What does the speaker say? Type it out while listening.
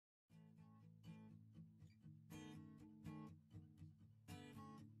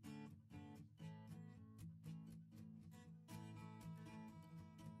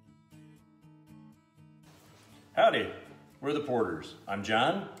Howdy, we're the Porters. I'm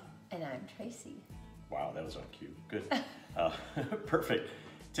John. And I'm Tracy. Wow, that was on cue. Good. Perfect.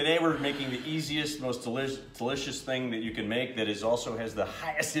 Today we're making the easiest, most delicious thing that you can make that also has the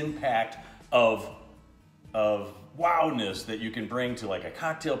highest impact of wowness that you can bring to like a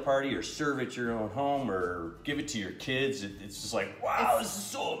cocktail party or serve at your own home or give it to your kids. It's just like, wow, this is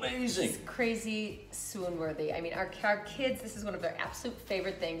so amazing. It's crazy swoon-worthy. I mean, our kids, this is one of their absolute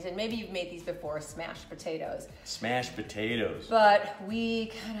favorite things, and maybe you've made these before, smashed potatoes. Smashed potatoes. But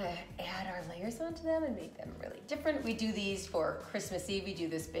we kind of add our layers onto them and make them really different. We do these for Christmas Eve. We do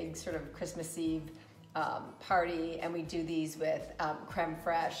this big sort of Christmas Eve party, and we do these with crème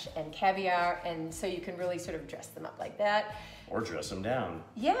fraîche and caviar, and so you can really sort of dress them up like that. Or dress them down.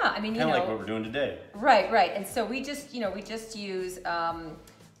 Yeah, I mean, kind of like what we're doing today. Right. And so we just use,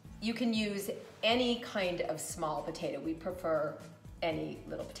 you can use any kind of small potato. We prefer any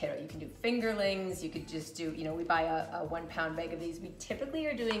little potato. You can do fingerlings, you could just do, we buy a 1 pound bag of these. We typically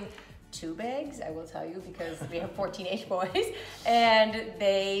are doing 2 bags, I will tell you, because we have 14 teenage boys, and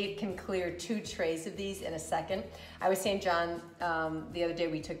they can clear 2 trays of these in a second. I was saying, John, the other day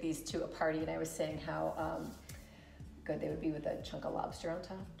we took these to a party, and I was saying how good they would be with a chunk of lobster on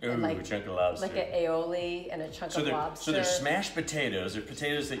top. Ooh, and a chunk of lobster. Like an aioli and a chunk of lobster. So they're smashed potatoes. They're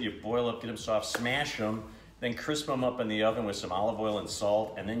potatoes that you boil up, get them soft, smash them, then crisp them up in the oven with some olive oil and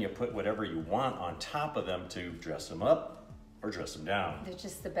salt, and then you put whatever you want on top of them to dress them up or dress them down. They're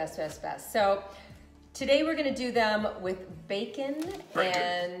just the best. So today we're gonna do them with bacon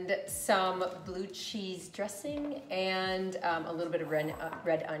and some blue cheese dressing and a little bit of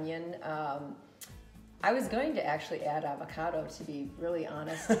red onion. I was going to actually add avocado, to be really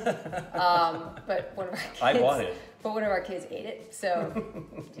honest, but one of our kids, I bought it. But one of our kids ate it, so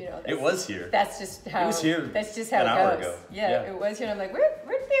it was here. That's just how it was here. That's just how an it hour goes. Ago. Yeah, it was here. And I'm like,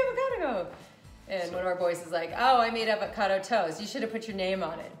 where did the avocado go? And one of our boys is like, oh, I made avocado toast. You should have put your name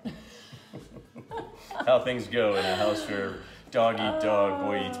on it. How things go in a house where dog eat dog,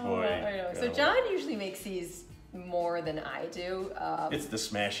 boy eats boy. I know. So John usually makes these more than I do. It's the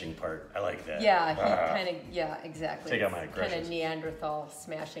smashing part. I like that. Yeah, exactly. Take out my aggressions. Kind of Neanderthal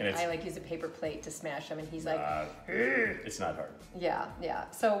smashing. I like use a paper plate to smash them, and he's like, it's not hard. Yeah.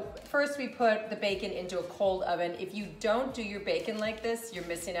 So first we put the bacon into a cold oven. If you don't do your bacon like this, you're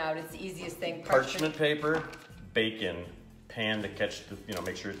missing out. It's the easiest thing. Parchment paper, bacon, pan to catch the,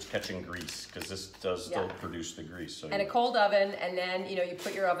 make sure it's catching grease, because this does still produce the grease. So and a cold oven, and then you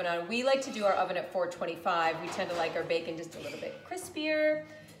put your oven on. We like to do our oven at 425. We tend to like our bacon just a little bit crispier.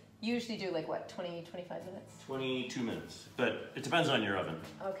 Usually do like what, 20, 25 minutes? 22 minutes, but it depends on your oven.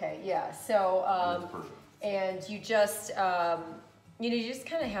 Okay, yeah. So and you just you just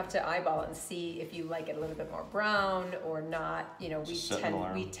kind of have to eyeball it and see if you like it a little bit more brown or not.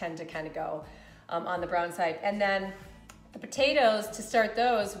 We tend to kind of go on the brown side, and then the potatoes, to start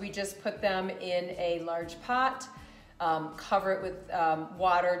those, we just put them in a large pot, cover it with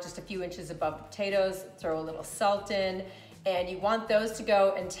water just a few inches above the potatoes, throw a little salt in, and you want those to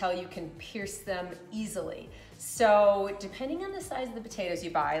go until you can pierce them easily. So depending on the size of the potatoes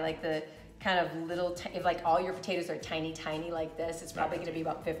you buy, like the kind of little, if like all your potatoes are tiny like this, it's probably gonna be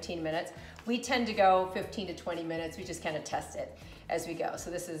about 15 minutes. We tend to go 15 to 20 minutes. We just kind of test it as we go.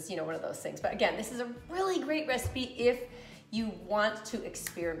 So this is, one of those things. But again, this is a really great recipe if you want to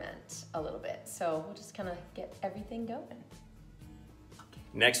experiment a little bit. So we'll just kind of get everything going.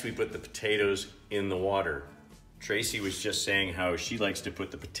 Next, we put the potatoes in the water. Tracy was just saying how she likes to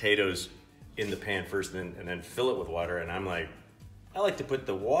put the potatoes in the pan first and then fill it with water. And I'm like, I like to put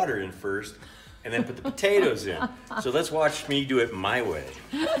the water in first and then put the potatoes in. So let's watch me do it my way.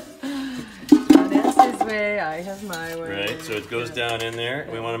 That's his way, I have my way. Right, so it goes down in there.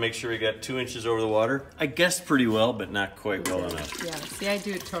 We want to make sure we got 2 inches over the water. I guessed pretty well, but not quite well enough. Yeah, see, I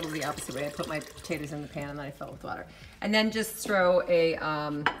do it totally the opposite way. I put my potatoes in the pan and then I fill it with water. And then just throw a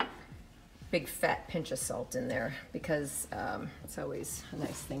big fat pinch of salt in there, because it's always a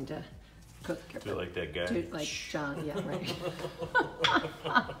nice thing to cook. Do it like that guy. Do it like John, yeah, right.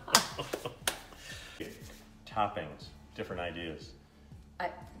 Toppings, different ideas.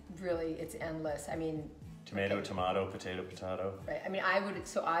 Really, it's endless. I mean, tomato, tomato, potato, potato. Right. I mean, I would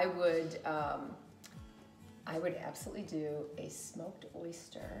absolutely do a smoked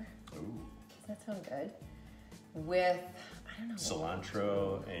oyster. Ooh. Does that sound good? With, I don't know.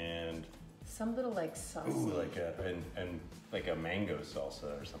 Cilantro and some little like sauce. Ooh, like a mango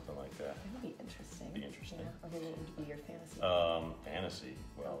salsa or something like that. That would be interesting. Be interesting. Yeah. Okay, what would be your fantasy? Fantasy.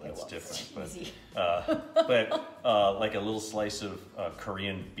 Well, okay, that's different. Easy. But like a little slice of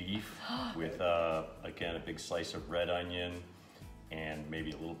Korean beef with again a big slice of red onion, and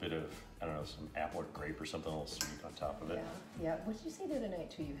maybe a little bit of, I don't know, some apple or grape or something a little sweet on top of it. Yeah. What did you say the other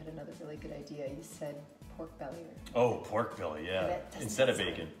night too? You had another really good idea. You said pork belly. Oh, pork belly, yeah. Instead of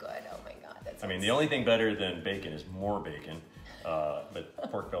bacon. Good. Oh my God. I mean, the only thing better than bacon is more bacon,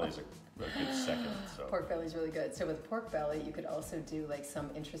 but pork belly is a good second. So. Pork belly is really good. So with pork belly, you could also do like some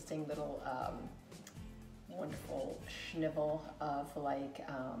interesting little wonderful schnivel of like,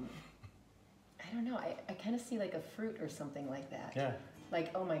 I don't know, I kind of see like a fruit or something like that. Yeah.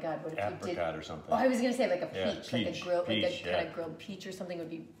 Like, oh my God, what if Apricot you did... or something. Oh, I was going to say like a peach, like a grilled, peach, like a kind of grilled peach or something would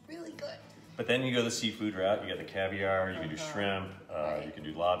be really good. But then you go the seafood route, you got the caviar, you can do shrimp, you can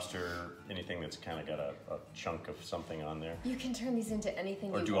do lobster, anything that's kind of got a chunk of something on there. You can turn these into anything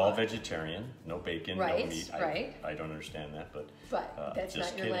you want. Or do all vegetarian, no bacon, no meat. Right. I don't understand that, but that's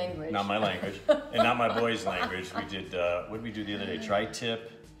just not your kidding. language. Not my language, and not my boy's language. We did, what did we do the other day?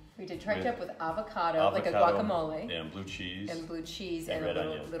 Tri-tip. We did tri-tip with avocado, like a guacamole. Yeah, and blue cheese. And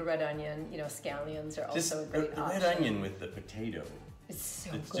a little red onion. You know, scallions are also a great option. Red onion with the potato. It's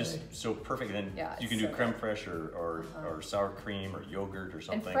it's good. Just so perfect. And then you can do crème fraîche or sour cream or yogurt or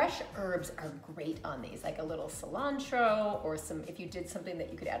something. And fresh herbs are great on these, like a little cilantro or some, if you did something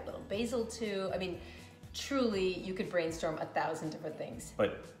that you could add a little basil to. I mean, truly, you could brainstorm 1,000 different things.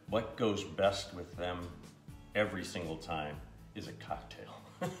 But what goes best with them every single time is a cocktail.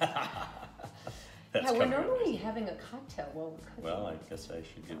 Yeah, we're normally having a cocktail while we're cooking. Well, I guess I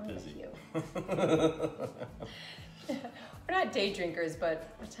should get busy. We're not day drinkers,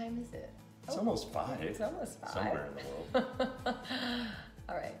 but what time is it? It's almost 5. It's almost 5. Somewhere in the world.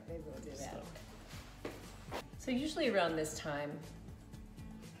 All right, maybe we'll do that. So usually around this time,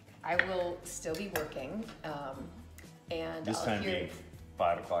 I will still be working, and this time being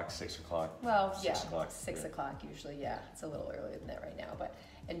 5 o'clock, 6 o'clock. Well, 6 o'clock. 6 o'clock usually. Yeah, it's a little earlier than that right now. But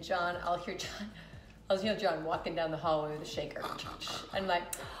I'll hear John walking down the hallway with a shaker, and like,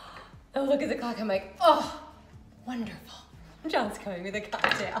 oh, look at the clock. I'm like, oh, wonderful. John's coming with a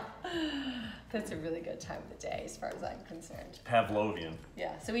cocktail. That's a really good time of the day, as far as I'm concerned. Pavlovian.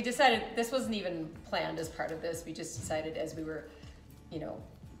 Yeah. So we decided this wasn't even planned as part of this. We just decided as we were,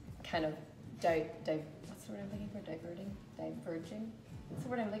 kind of what's the word I'm looking for? Diverging. What's the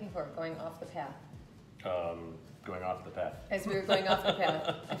word I'm looking for? Going off the path. Going off the path. As we were going off the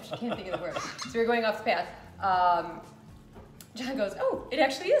path. I can't think of the word. So we were going off the path. John goes, oh, it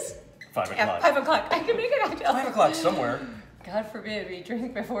actually is 5 o'clock. 5 o'clock. I can make a cocktail. 5 o'clock somewhere. God forbid we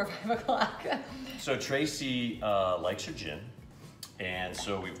drink before 5 o'clock. So Tracy likes her gin. And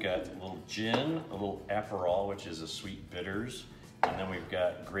so we've got a little gin, a little Aperol, which is a sweet bitters. And then we've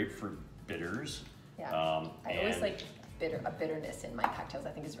got grapefruit bitters. Yeah. I always like a bitterness in my cocktails. I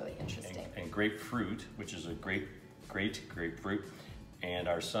think is really interesting. And grapefruit, which is a great grapefruit. And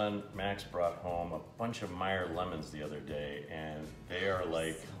our son Max brought home a bunch of Meyer lemons the other day, and they are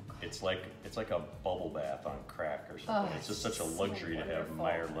like, it's like a bubble bath on crack or something. It's just such a luxury to have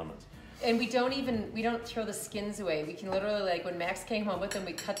Meyer lemons. And we don't throw the skins away. We can literally, like, when Max came home with them,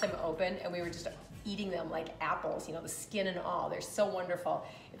 we cut them open and we were just eating them like apples, the skin and all. They're so wonderful.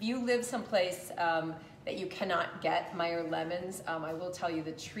 If you live someplace that you cannot get Meyer lemons, I will tell you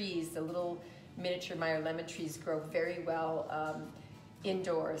the trees, the little miniature Meyer lemon trees grow very well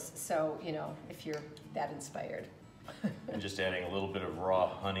indoors. So, if you're that inspired. And just adding a little bit of raw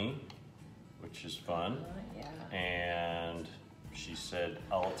honey, which is fun. Yeah. And she said,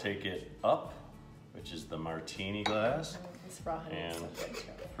 I'll take it up, which is the martini glass. This raw honey and is so good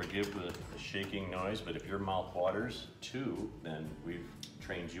too. Forgive the shaking noise, but if your mouth waters too, then we've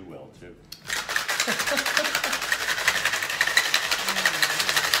trained you well too.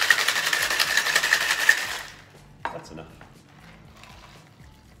 That's enough.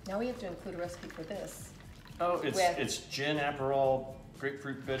 Now we have to include a recipe for this. Oh, it's gin, Aperol,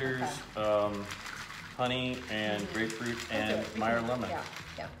 grapefruit bitters, honey, and grapefruit, and Meyer lemon.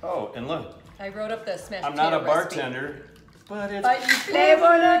 Yeah. Oh, and look. I wrote up the smashed potato recipe. I'm not a bartender, but it's... But you play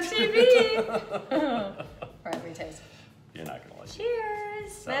on TV! All right, let me taste. You're not going to like it.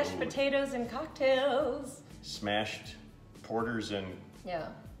 Cheers! Smashed potatoes and cocktails. Smashed porters and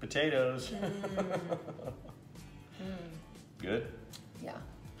potatoes. Good? Yeah.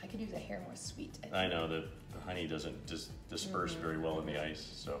 I could use a hair more sweet. I know the honey doesn't disperse very well in the ice,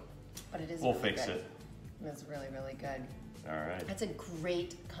 so but it is we'll really fix good. it. It's really, really good. All right. That's a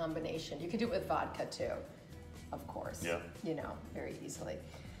great combination. You can do it with vodka too, of course. Yeah. Very easily.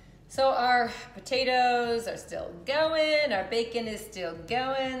 So our potatoes are still going, our bacon is still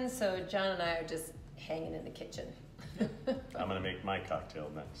going, so John and I are just hanging in the kitchen. I'm gonna make my cocktail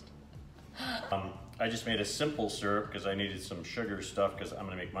next. I just made a simple syrup because I needed some sugar stuff because I'm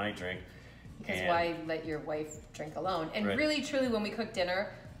gonna make my drink. Because why let your wife drink alone? And really, truly, when we cook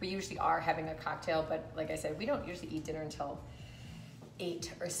dinner, we usually are having a cocktail, but like I said, we don't usually eat dinner until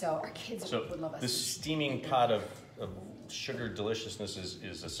 8 or so. Our kids would love us. This steaming pot of sugar deliciousness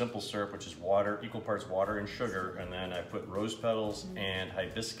is a simple syrup, which is water, equal parts water and sugar, and then I put rose petals and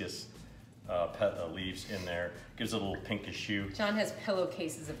hibiscus leaves in there. Gives it a little pinkish hue. John has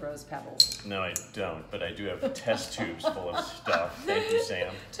pillowcases of rose petals. No, I don't, but I do have test tubes full of stuff. Thank you,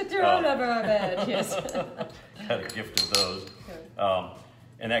 Sam. To throw over our bed, yes. Got a gift of those.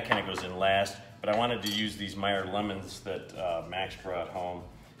 And that kind of goes in last. But I wanted to use these Meyer lemons that Max brought home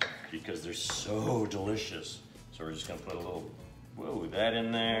because they're so delicious. So we're just gonna put a little, that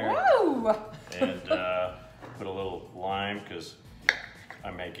in there. Whoa! And put a little lime because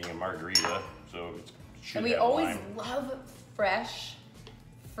I'm making a margarita, so it should And we have always lime. love fresh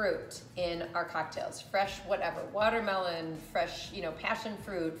fruit in our cocktails. Fresh whatever, watermelon, fresh, passion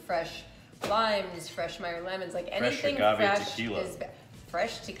fruit, fresh limes, fresh Meyer lemons, like anything fresh tequila. is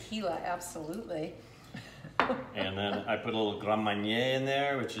fresh tequila, absolutely. And then I put a little Grand Marnier in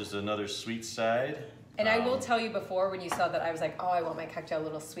there, which is another sweet side. And I will tell you before, when you saw that, I was like, oh, I want my cocktail a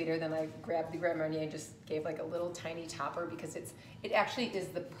little sweeter. Then I grabbed the Grand Marnier and just gave like a little tiny topper because it actually is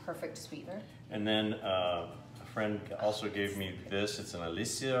the perfect sweetener. And then a friend also gave me this. It's an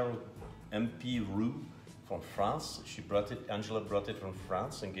Alicia MP Roux from France. Angela brought it from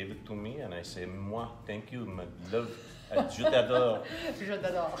France and gave it to me. And I say, moi, thank you, my love. Je t'adore. Je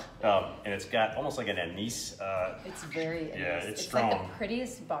t'adore. And it's got almost like an anise. It's very anise. It's strong. strong. Like the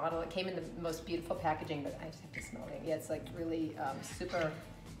prettiest bottle. It came in the most beautiful packaging, but I just have to smell it. Yeah, it's like really super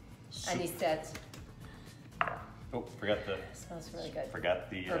anisette. Oh, forgot the. It smells really good. Forgot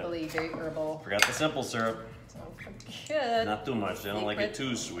the. Herbally, very herbal. Forgot the simple syrup. Sounds good. Not too much. I don't like it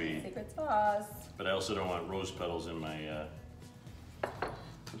too sweet. Secret sauce. But I also don't want rose petals in my.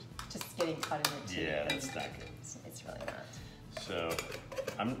 Just getting caught in your teeth. Yeah, that's not good. It's really not. So,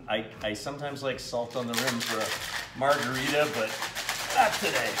 I sometimes like salt on the rim for a margarita, but not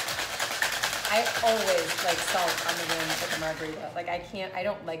today. I always like salt on the rim with a margarita. Like I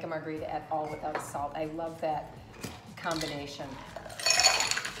don't like a margarita at all without salt. I love that combination.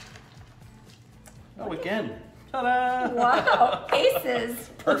 Oh, again. Ta-da! Wow, aces.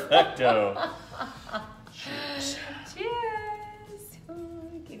 Perfecto. Cheers. Cheers.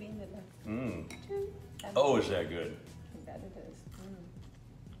 Ooh, give me the Oh, is that good? I bet it is.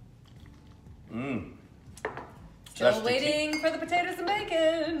 Mmm. Still waiting for the potatoes and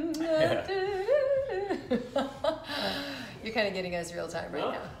bacon. Yeah. You're kind of getting us real time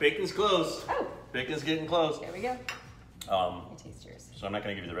right now. Bacon's close. Oh. Bacon's getting close. There we go. You taste yours. So I'm not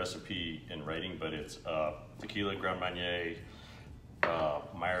going to give you the recipe in writing, but it's tequila, Grand Marnier,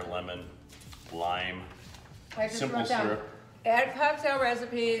 Meyer lemon, lime, I just simple wrote down, syrup. add cocktail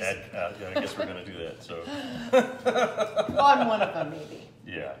recipes. I guess we're going to do that. So On one of them, maybe.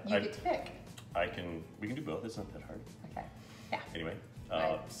 yeah, You get to pick. We can do both. It's not that hard. Okay. Yeah. Anyway,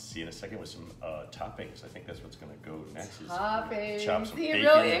 Right. see you in a second with some toppings. I think that's what's going to go next. Is Toppings. chop some The bacon,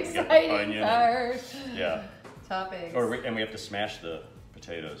 really and get the exciting onion part. yeah. Toppings. And we have to smash the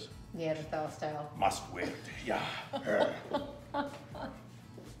potatoes. Neanderthal style. Must wait. Yeah.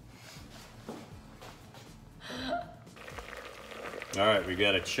 All right, we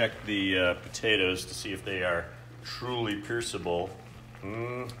got to check the potatoes to see if they are truly pierceable.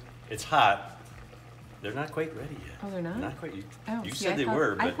 It's hot. They're not quite ready yet. Oh, they're not? Not quite. You see, said they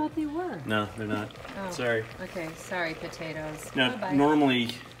were, but I thought they were. no, they're not. Oh. Sorry. Okay, sorry, potatoes. Now, Bye-bye.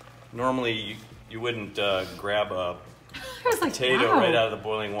 normally you wouldn't grab a I was like, potato wow. right out of the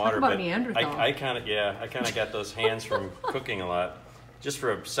boiling water, about but Neanderthal. I kind of got those hands from cooking a lot, just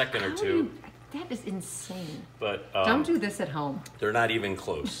for a second or two. That is insane. But Don't do this at home. they're not even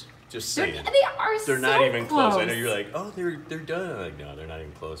close. Just saying. They're not even close. I know you're like, oh, they're done. I'm like, no, they're not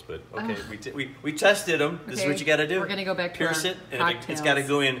even close. But okay, we tested them. This is what you got to do. We're gonna go back to pierce our it, and it's cocktails. got to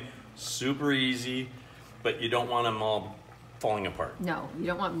go in super easy, but you don't want them all falling apart. No, you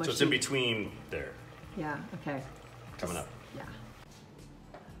don't want mushy. So it's in between there. Yeah. Okay. Coming up. Yeah.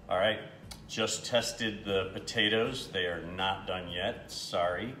 All right, just tested the potatoes. They are not done yet.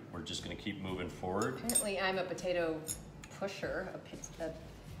 Sorry, we're just gonna keep moving forward. Apparently, I'm a potato pusher. A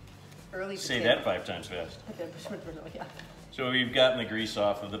early Say potato. that 5 times fast. Yeah. So we've gotten the grease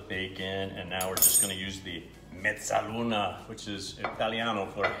off of the bacon, and now we're just gonna use the mezzaluna, which is Italiano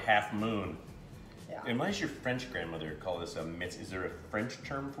for half moon. Yeah. And why does your French grandmother call this a metz? Is there a French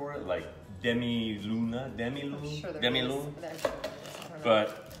term for it, like demi-luna, demi-lune, Sure there demi-lune? is. I'm sure there is. I don't know.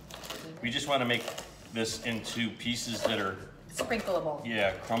 But we just want to make this into pieces that are, Sprinkleable.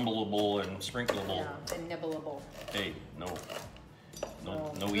 yeah, crumbleable and sprinkleable. Yeah, and nibbleable. Hey, no.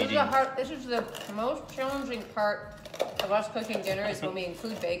 No eating. This is the most challenging part of us cooking dinner is when we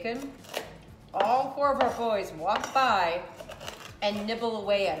include bacon. All 4 of our boys walk by and nibble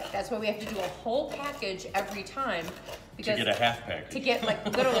away at it. That's why we have to do a whole package every time. Because to get a half package. To get,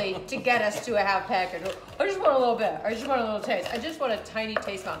 like, literally, to get us to a half package. I just want a little bit. I just want a little taste. I just want a tiny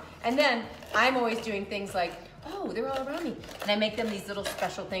taste on. And then I'm always doing things like, oh, they're all around me. And I make them these little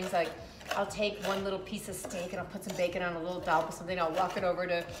special things like, I'll take one little piece of steak and I'll put some bacon on a little dollop of something. I'll walk it over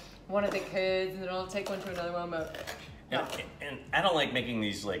to one of the kids and then I'll take one to another one. But and I don't like making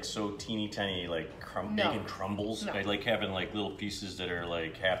these like so teeny tiny like bacon crumbles. No. I like having like little pieces that are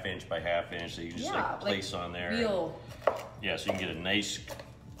like ½ inch by ½ inch that you just like place on there. Yeah, so you can get a nice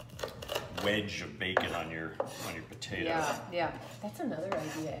wedge of bacon on your potato. Yeah. That's another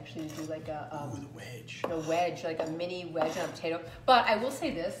idea actually, to do like a the wedge. The wedge, like a mini wedge on a potato. But I will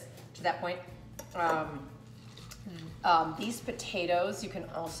say this to that point. These potatoes, you can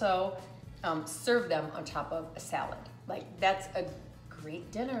also serve them on top of a salad. Like, that's a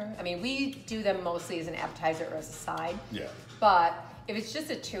great dinner. I mean, we do them mostly as an appetizer or as a side. Yeah. But if it's just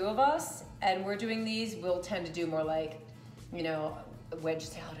the 2 of us and we're doing these, we'll tend to do more like, you know, wedge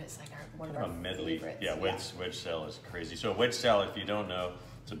salad is like one of our favorites. Yeah, wedge salad is crazy. So a wedge salad, if you don't know,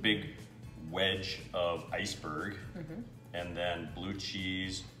 it's a big wedge of iceberg, and then blue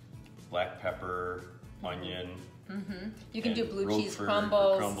cheese, black pepper, onion. You can do blue cheese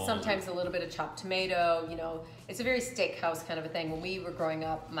crumbles, sometimes a little bit of chopped tomato. You know, it's a very steakhouse kind of a thing. When we were growing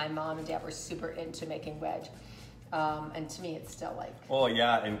up, my mom and dad were super into making wedge. And to me, it's still like... Oh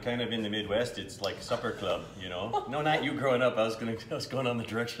yeah, and kind of in the Midwest, it's like supper club, you know? No, not you growing up. I was going on the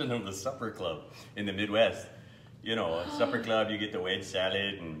direction of the supper club in the Midwest. You know, supper club, you get the wedge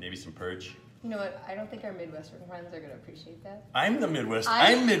salad and maybe some perch. You know what? I don't think our Midwestern friends are going to appreciate that. I'm the Midwestern.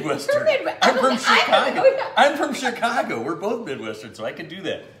 I'm Midwestern. I'm from Chicago. I'm from Chicago. We're both Midwestern, so I could do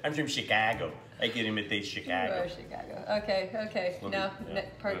that. I'm from Chicago. I can imitate Chicago. You are Chicago. Okay. Now,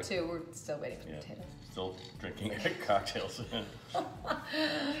 part 2, we're still waiting for the potatoes. Still drinking cocktails.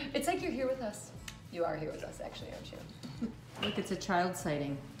 It's like you're here with us. You are here with us, actually, aren't you? Look, it's a child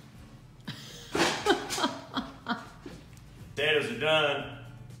sighting. Potatoes are done.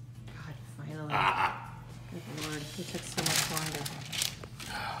 God, finally. Good Lord, it took so much longer.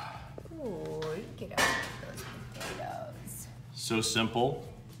 Oh, get out those potatoes. So simple,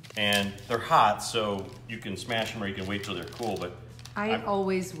 and they're hot, so you can smash them or you can wait till they're cool. But I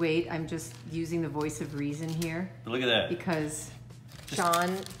always wait. I'm just using the voice of reason here. But look at that. Because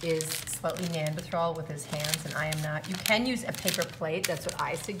Sean is slightly Neanderthal with his hands, and I am not. You can use a paper plate. That's what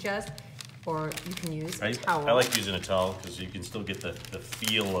I suggest. Or you can use a towel. I like using a towel because you can still get the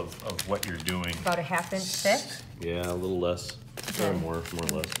feel of what you're doing. About a ½ inch thick? Yeah, a little less. Okay. Or more or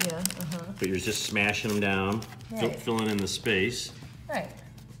less. Yeah, But you're just smashing them down, filling in the space. Right.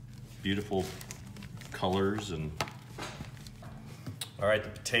 Beautiful colors and... All right, the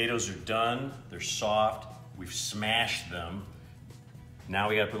potatoes are done. They're soft. We've smashed them. Now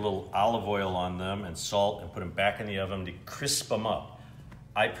we got to put a little olive oil on them and salt and put them back in the oven to crisp them up.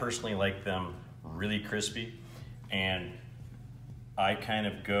 I personally like them really crispy, and I kind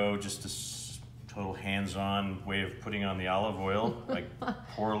of go just a total hands-on way of putting on the olive oil. I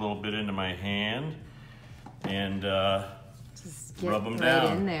pour a little bit into my hand and just rub them down.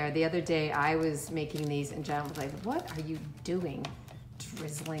 Right in there. The other day I was making these, and John was like, "What are you doing?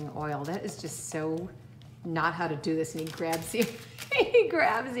 Drizzling oil? That is just so not how to do this." And he grabs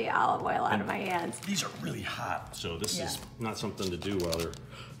the olive oil out of my hands. These are really hot, so this is not something to do while they're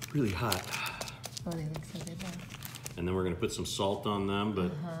really hot. Oh, they look so good now. And then we're gonna put some salt on them,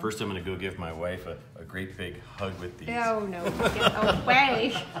 but first I'm gonna go give my wife a great big hug with these. Oh no, get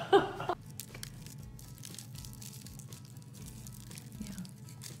away.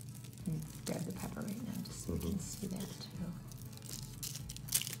 Grab the pepper right now, just so we can see that too.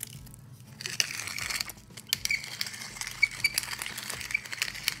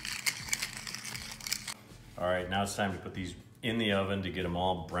 All right, now it's time to put these in the oven to get them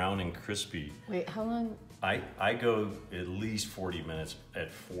all brown and crispy. Wait, how long? I go at least 40 minutes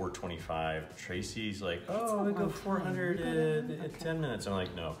at 425. Tracy's like, oh, we go 400 at 10 minutes. I'm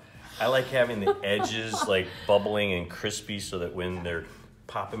like, no. I like having the edges like bubbling and crispy so that when they're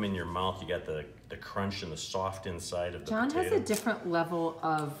pop them in your mouth, you got the crunch and the soft inside of the potato. John has a different level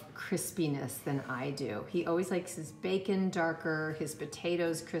of crispiness than I do. He always likes his bacon darker, his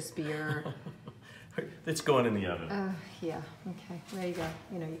potatoes crispier. It's going in the oven. Yeah, okay, there you go.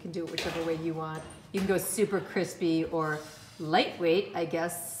 You know, you can do it whichever way you want. You can go super crispy or lightweight, I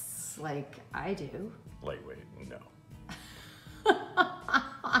guess, like I do. Lightweight, no.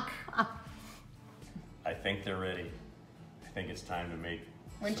 I think they're ready. I think it's time to make.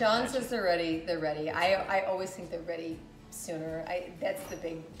 When John says they're ready, they're ready. I always think they're ready sooner. That's the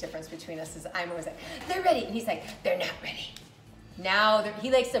big difference between us is I'm always like, they're ready. And he's like, they're not ready. Now,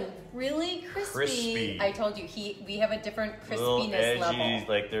 he likes them really crispy. I told you, we have a different crispiness level.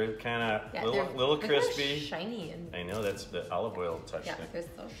 Like they're kind of little crispy. Shiny. I know, that's the olive oil touch. Yeah, thing. they're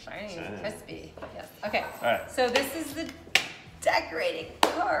so shiny and crispy. Yes. Okay, all right. So this is the decorating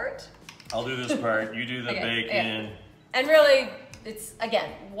part. I'll do this part, you do the bacon. Yeah. And really, it's,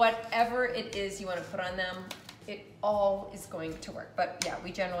 again, whatever it is you want to put on them, it all is going to work. But yeah,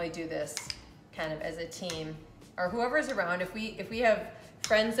 we generally do this kind of as a team. Or whoever's around, if we have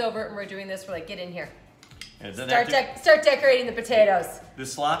friends over and we're doing this, we're like, get in here. Start decorating the potatoes. The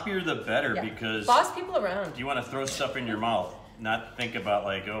sloppier the better because boss people around. You want to throw stuff in your mouth, not think about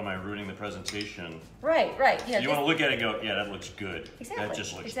like, oh, am I ruining the presentation? Right. Yeah, you want to look at it and go, yeah, that looks good. Exactly. That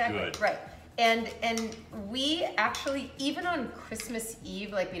just looks good. Right. And we actually, even on Christmas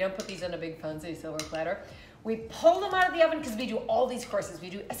Eve, like we don't put these on a big fancy silver platter. We pull them out of the oven because we do all these courses. We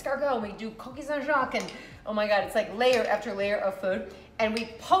do escargot, and we do cookies en Jacques, and oh my God, it's like layer after layer of food. And we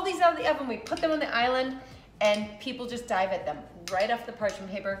pull these out of the oven, we put them on the island, and people just dive at them right off the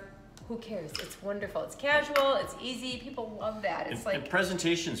parchment paper. Who cares? It's wonderful. It's casual. It's easy. People love that. It's like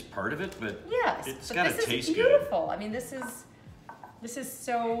presentation's part of it, but yes, it's got to taste good. Beautiful. I mean, this is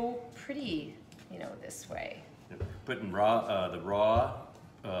so pretty, you know, this way. Putting the raw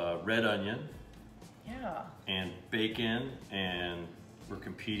red onion. Yeah. And bacon, and we're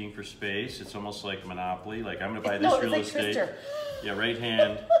competing for space. It's almost like Monopoly. Like, I'm gonna buy this real estate. Twister. Yeah, right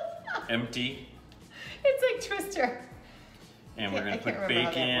hand empty. It's like Twister. And we're gonna put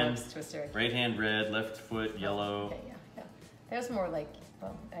bacon, right hand red, left foot yellow. Okay, yeah. That was more like,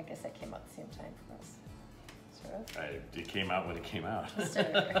 well, I guess that came out at the same time for us. Sort of. It came out when it came out.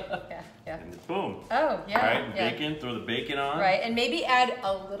 Yeah. And boom. Oh, yeah. All right, bacon, throw the bacon on. Right, and maybe add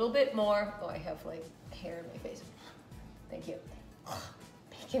a little bit more. Oh, I have like hair in my face. Thank you.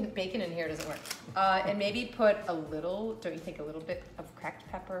 Bacon and hair doesn't work. And maybe put a little, don't you think, a little bit of cracked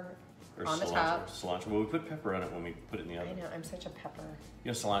pepper on the top? Cilantro. Well, we put pepper on it when we put it in the oven. I know, I'm such a pepper.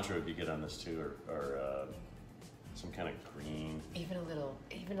 You know, cilantro would be good on this too, or some kind of green. Even a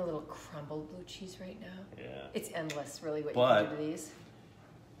little crumbled blue cheese right now. Yeah. It's endless, really, what you can do to these.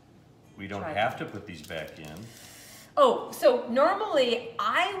 We don't have to put these back in. Oh, so normally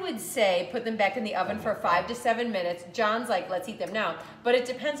I would say put them back in the oven for 5 to 7 minutes. John's like, let's eat them now. But it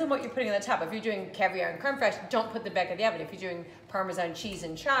depends on what you're putting on the top. If you're doing caviar and crème fraîche, don't put them back in the oven. If you're doing Parmesan cheese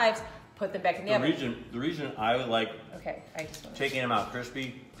and chives, put them back in the oven. The reason I would like I just taking them out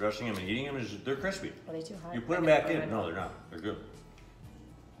crispy, dressing them and eating them is they're crispy. Are they too hot? You put them back in. No, they're not. They're good.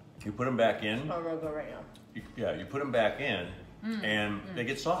 You put them back in. Oh, we'll go right now. You put them back in. They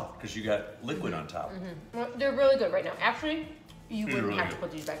get soft because you got liquid on top. Well, they're really good right now. Actually, you wouldn't really have to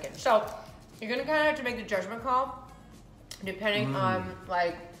put these back in. So you're gonna kind of have to make the judgment call, depending on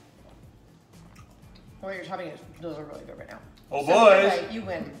like what your topping is. Those are really good right now. Oh boys! Okay, you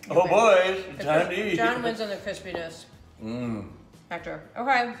win. Boys! Time to eat. John wins on the crispiness. Factor.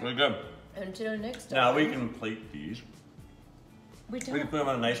 Okay. Really good. Until next time. Now we can plate these. We can put them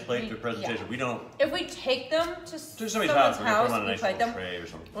on a nice plate for presentation. We don't. If we take them to someone's house, we house, put them on a nice plate them. tray or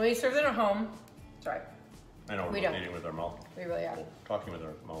something. When we serve them at home, sorry. I know we're eating with our mouth. We really are. Talking with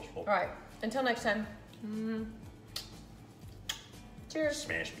our mouths full. All right. Until next time. Cheers.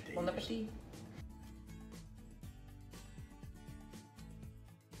 Smash potatoes. Bon appetit.